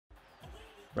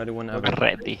Ready whenever.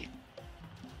 Ready.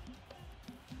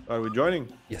 Are we joining?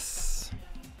 Yes.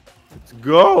 Let's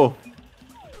go!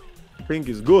 Pink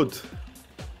is good.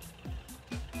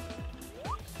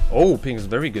 Oh, pink is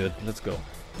very good. Let's go.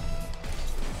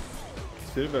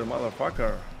 Silver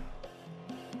motherfucker.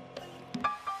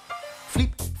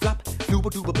 Flip, flop, flooba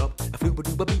dooba blop, a flooba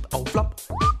dooba beep, oh flop.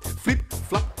 Flip,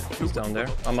 flop. He's down there.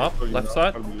 I'm up. So you Left know,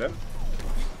 side. I'll be left.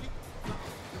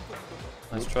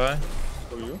 Nice try.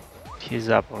 So you? He's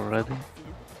up already.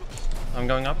 I'm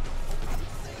going up.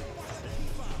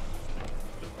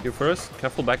 You first.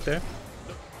 Careful back there.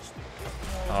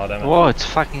 Oh, damn it. Whoa, it's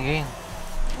fucking in.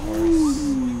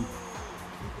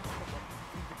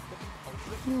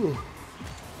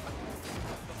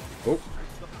 Oh.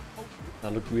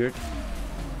 That looked weird.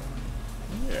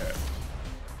 Yeah.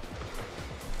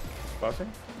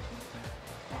 Passing?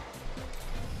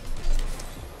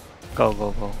 Go,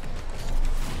 go, go.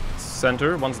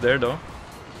 Center. One's there though.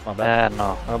 My bad.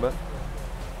 No. My bad.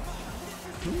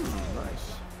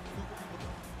 Nice.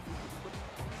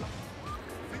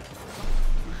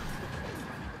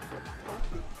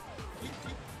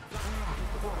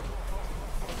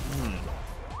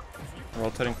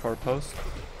 Rotating far post.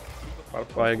 Far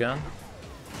Try again.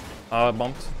 Ah, I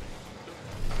bumped.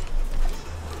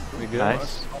 We good?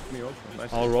 Nice. Up me also.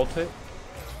 Nice. I'll rotate.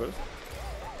 First.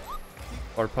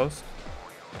 Far post.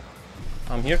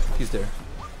 I'm here. He's there.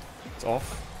 It's off.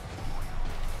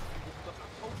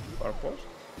 Far post.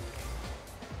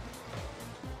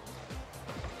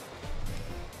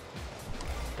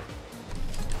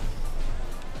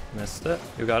 Missed it.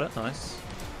 You got it. Nice.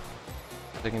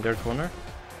 Taking their corner.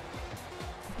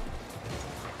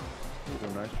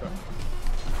 Ooh, nice try.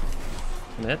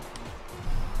 Mid.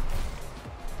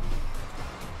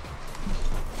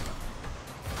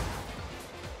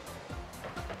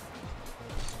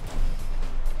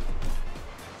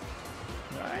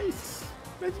 Nice.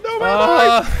 Let's do it.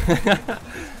 Ah!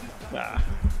 Ah,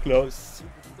 close.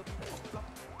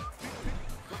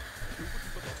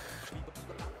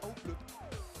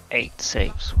 Eight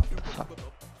saves. What the fuck?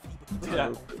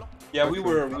 Yeah. Yeah, we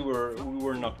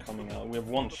were not coming out. We have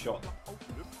one shot.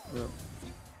 Yeah.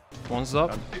 One's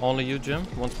up. Only you, Jim.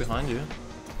 One's behind you.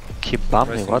 Keep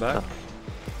bumping. Racing What back.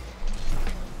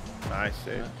 Nice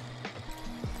save.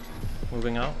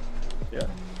 Moving out. Yeah.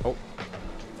 Oh.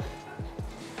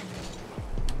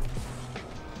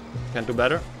 Can't do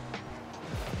better.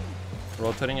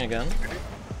 Rotating again.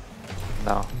 the?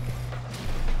 No.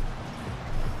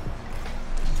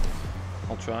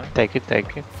 I'll try. Take it,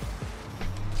 take it.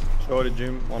 Sorry,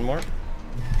 Jim. One more.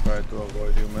 Try to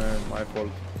avoid you, man. My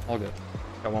fault. All good.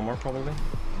 Got one more probably.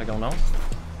 I go now.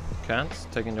 Can't.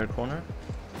 Taking their corner.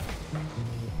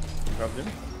 Grab Jim.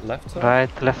 Left side.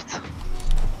 Right, left.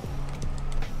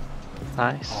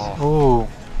 Nice. Oh. Ooh.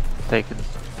 Take it.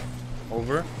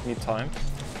 Over. Need time.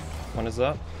 One is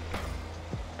up.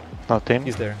 Not him.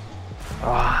 He's there.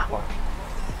 Ah.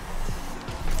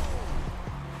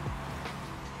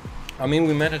 I mean,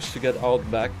 we managed to get out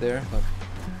back there, but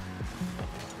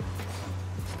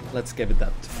let's give it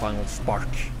that final spark.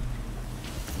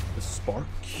 The spark.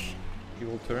 He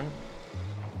will turn.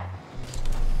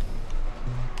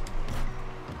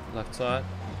 Left side.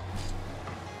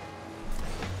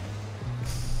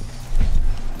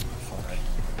 Fuck.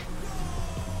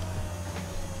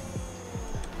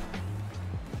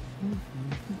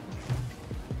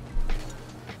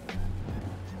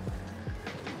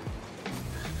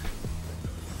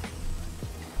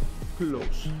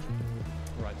 Close.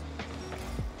 Right.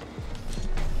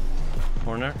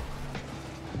 Corner.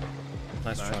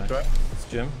 Nice Nice try. try. It's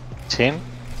Jim. It's him.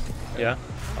 Yeah.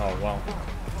 Oh wow.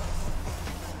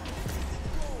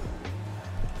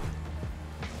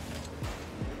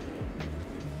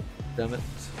 Damn it.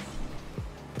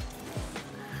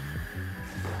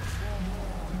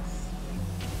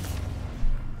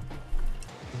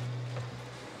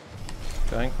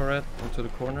 Going for it into the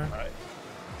corner. Nice.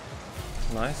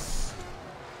 Nice.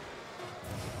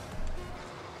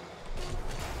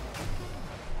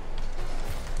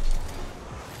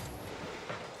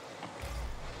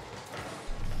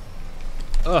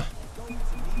 Ugh.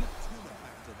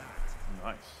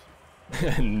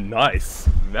 Nice. Nice.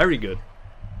 Very good.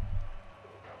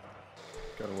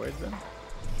 Gotta wait then.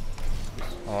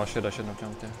 Oh shit, I shouldn't have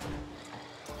jumped there.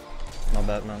 Not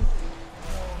bad, man.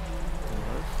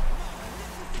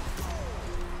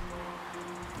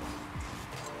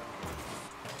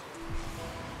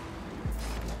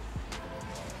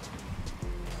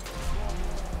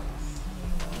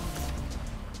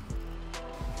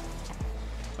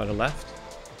 By the left.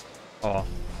 Oh.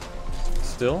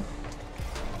 Still.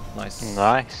 Nice.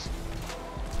 Nice.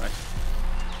 Nice.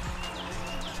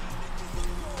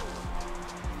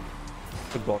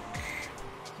 Good block.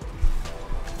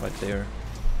 Right there.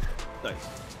 Nice.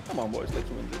 Come on, boys, let's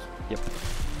win this. Yep.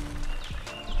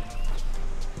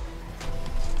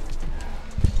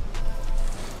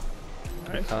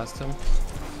 Nice. Past him.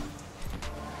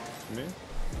 Me?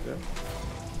 Yeah.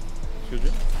 Should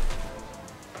you?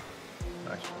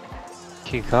 Nice.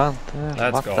 Gigante.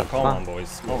 Let's What go. the Come fuck? on,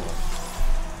 boys. Come on.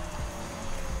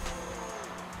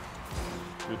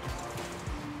 Good.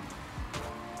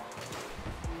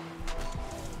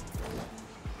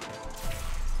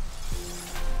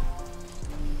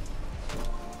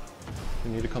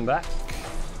 You need to come back.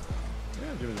 Yeah,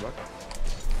 Jimmy's back.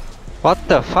 What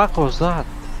the fuck was that?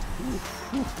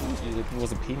 It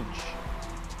was a pinch.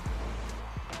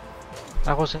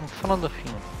 I was in front of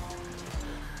him.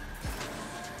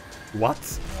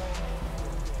 What?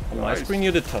 Oh, I Nice. spring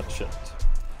you to touch it.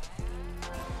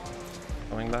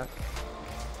 Coming back.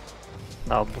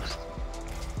 No boost.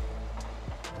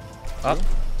 Up.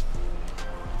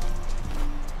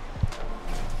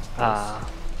 Ah.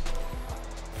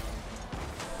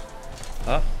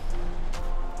 Up.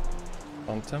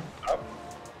 Bumped him.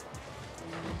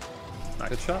 Nice.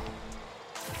 Good shot.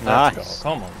 Nice. Let's go.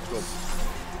 Come on. Good.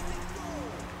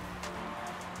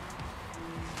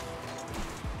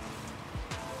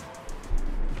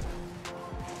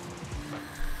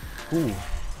 Ooh.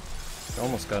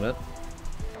 Almost got it.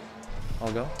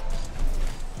 I'll go.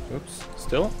 Oops.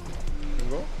 Still? Can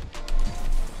go.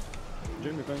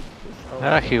 Jimmy can push. Oh,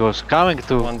 Yeah, he was coming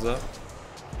to. One's up.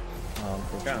 Oh,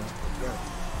 can. unfortunately. Go.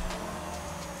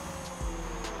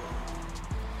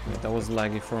 Wait, that was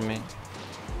laggy for me.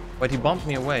 Wait, he bumped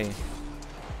me away.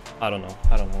 I don't know.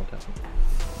 I don't know what happened.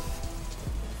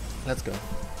 Let's go.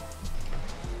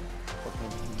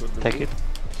 Fucking good. Take it.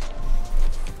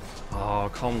 Oh,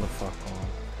 come the fuck on.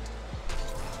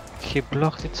 He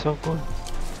blocked it so good.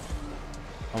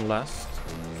 I'm last.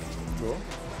 Go.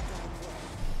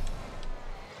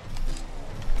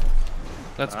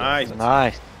 Let's go. Nice. Let's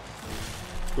Nice.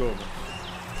 Good.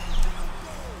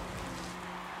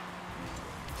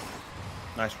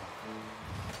 Nice.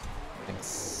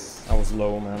 Thanks. I was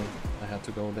low, man. I had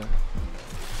to go there.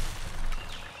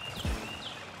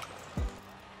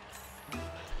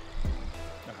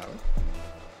 I have it.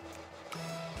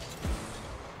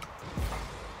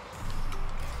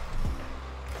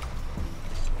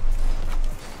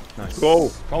 Nice.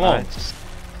 Go. Come on. Nice.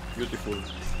 Beautiful.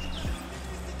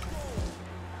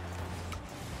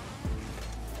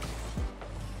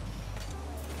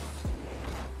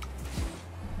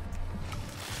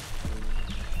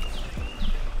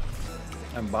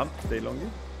 And bump, stay longy.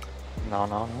 No,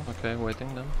 no, no. Okay,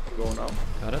 waiting then. Go now.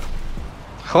 Got it.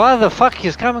 What the fuck?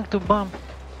 He's coming to bump.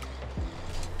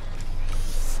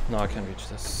 No, I can't reach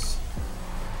this.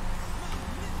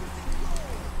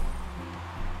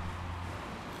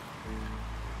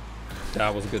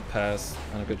 That was a good pass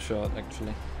and a good shot,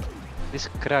 actually. This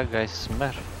crack guy is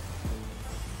smurf.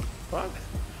 Fuck.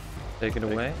 Take it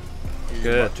away.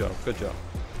 Good job. Good job.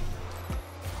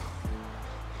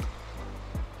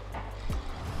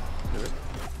 Do it.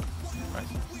 Nice.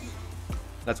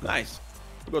 Let's go. Nice.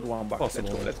 We got one back. Possible.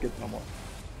 Let's go. Let's get one more.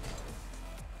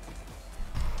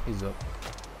 He's up.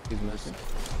 He's missing.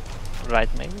 Right,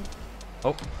 maybe?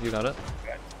 Oh, you got it.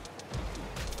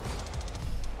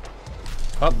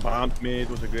 Up. Bumped me. It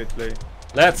was a great play.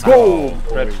 Let's go,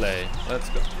 go. Red boys. play. Let's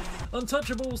go.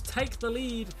 Untouchables take the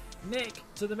lead. Nick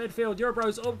to the midfield.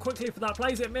 Uroboros up quickly for that.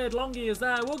 Plays it mid. Longey is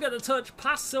there. We'll get the touch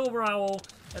past Silver Owl.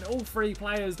 And all three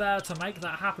players there to make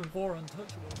that happen for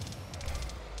Untouchables.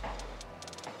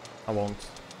 I won't.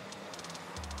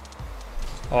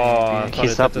 Oh, I thought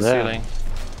He's it up hit the there. ceiling.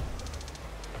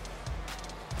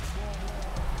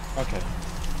 Okay.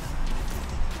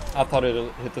 I thought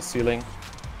it hit the ceiling,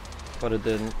 but it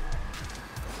didn't.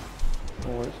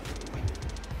 No worries.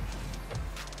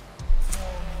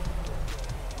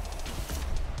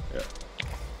 Yeah.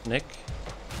 Nick,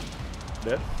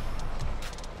 Dead.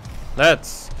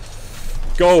 let's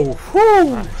go.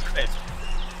 Woo!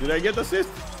 Did I get assist?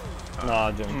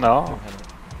 Nah, Jim. No.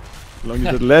 Long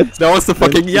as it led. That was the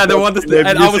fucking yeah. That was the, Let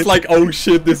and me I was sit. like, oh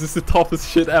shit, this is the toughest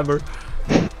shit ever.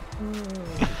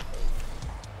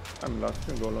 I'm last.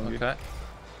 You can go long. Okay.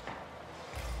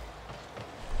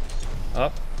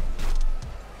 Up.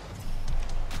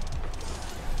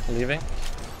 Leaving.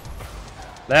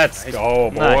 Let's Nice. go,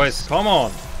 boys. Nice. Come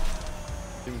on.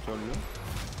 Team told you.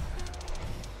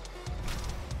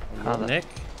 How the- Nick.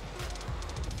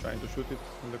 Trying to shoot it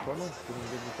in the corner. Couldn't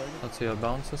get the target. Let's see how it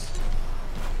bounces.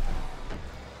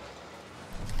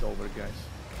 It's over, guys.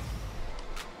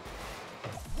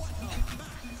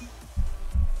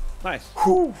 Nice.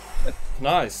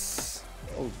 Nice.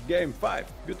 Oh, game 5.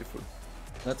 Beautiful.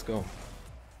 Let's go.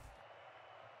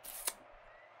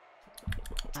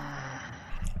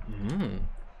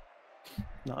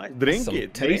 Nice. Drink Some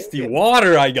it. tasty drink it.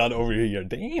 water I got over here.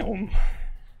 Damn.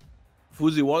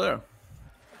 Fuzzy water.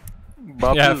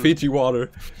 Bubble. Yeah, Fiji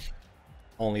water.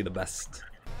 Only the best.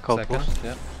 Cold Second, boost.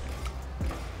 yeah.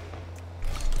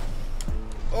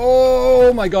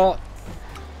 Oh my god.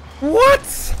 What?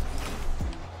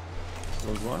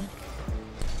 Close one.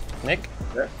 Nick?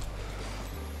 Yeah.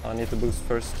 I need to boost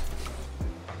first.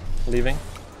 Leaving.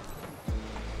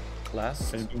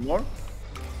 Last. Can you do more?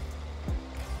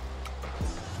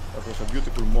 That was a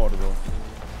beautiful more though.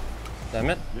 Damn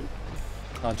it. Yeah.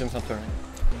 Oh, Jim's not turning.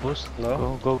 Boost.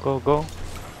 Low. Go.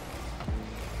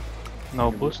 No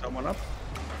Can you boost. someone up?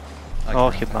 I Oh,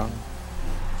 can't. he banned.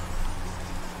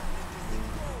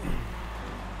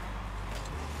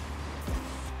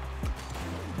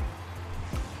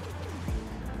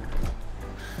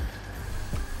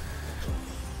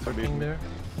 Being there.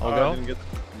 Oh, I'll I go. didn't get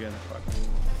it again. Fuck.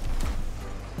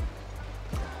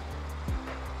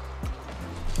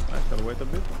 Nice, gotta wait a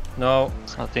bit. No.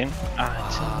 It's not in. Ah,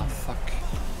 it's Ah, in. fuck.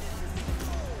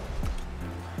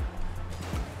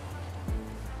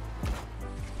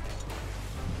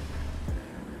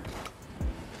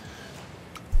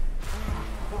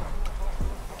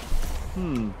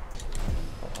 Oh,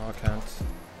 I can't.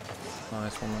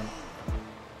 Nice one, man.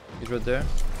 He's right there.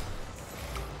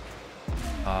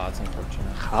 Ah, it's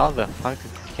unfortunate. How the fuck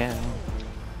did he get in?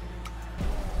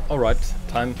 All right,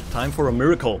 time for a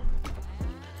miracle.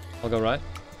 I'll go right.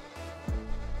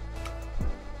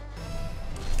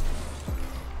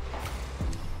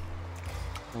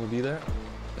 Will he be there?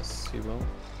 Yes, he will.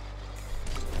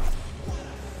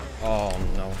 Oh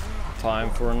no! Time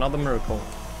for another miracle.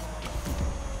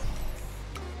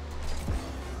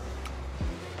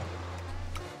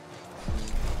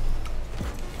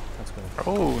 Let's go.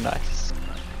 Oh, nice.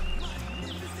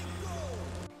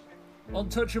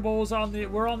 Untouchables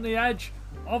we're on the edge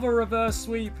of a reverse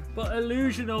sweep, but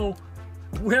Illusional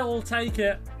will take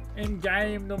it in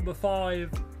game number 5.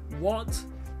 What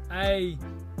a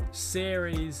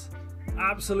series.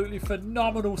 Absolutely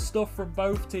phenomenal stuff from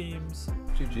both teams.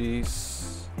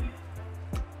 GG's.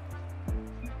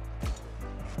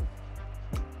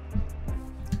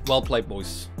 Well played,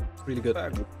 boys. Really good.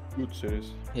 Good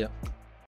series. Yeah.